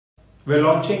We're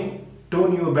launching 2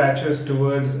 new batches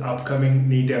towards upcoming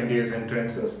NEET MDS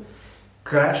entrances.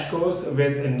 Crash course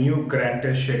with a new grant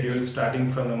test schedule starting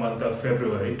from the month of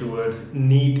February towards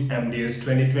NEET MDS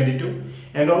 2022,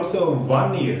 and also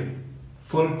 1 year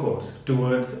full course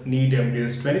towards NEET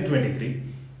MDS 2023,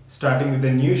 starting with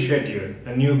a new schedule,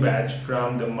 a new batch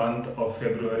from the month of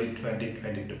February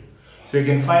 2022. So you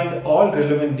can find all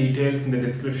relevant details in the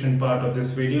description part of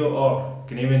this video, or you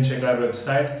can even check our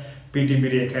website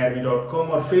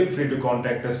ptbdacademy.com, or feel free to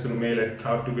contact us through mail at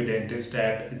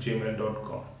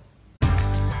proudtobedentist@gmail.com.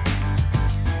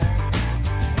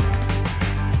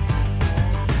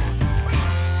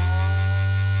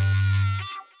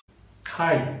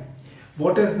 Hi,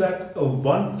 what is that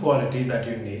one quality that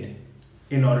you need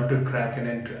in order to crack an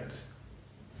entrance?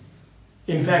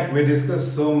 In fact, we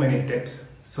discussed so many tips,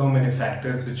 so many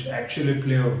factors which actually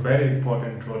play a very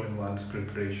important role in one's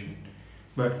preparation.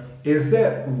 But is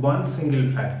there one single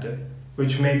factor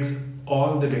which makes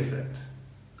all the difference?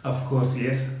 Of course,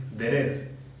 yes, there is.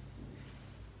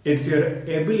 It's your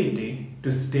ability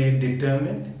to stay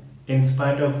determined in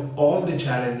spite of all the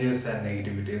challenges and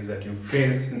negativities that you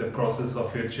face in the process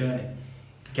of your journey.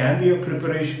 It can be your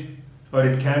preparation, or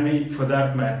it can be, for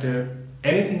that matter,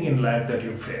 anything in life that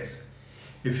you face.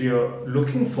 If you're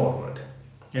looking forward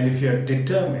and if you're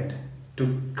determined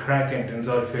to crack entrance,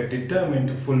 or if you're determined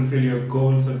to fulfill your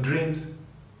goals or dreams,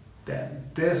 then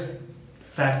this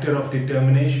factor of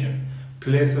determination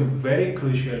plays a very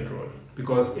crucial role,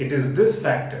 because it is this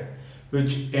factor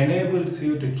which enables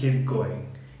you to keep going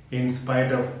in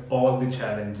spite of all the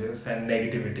challenges and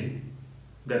negativity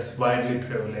that's widely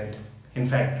prevalent, in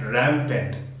fact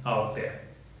rampant out there.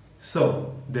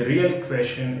 So the real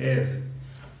question is,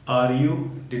 are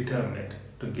you determined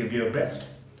to give your best?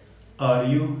 Are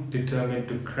you determined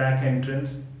to crack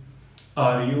entrance?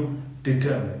 Are you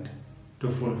determined to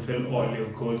fulfill all your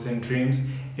goals and dreams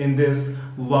in this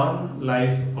one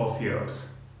life of yours?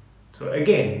 So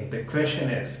again, the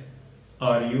question is,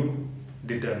 are you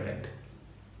determined?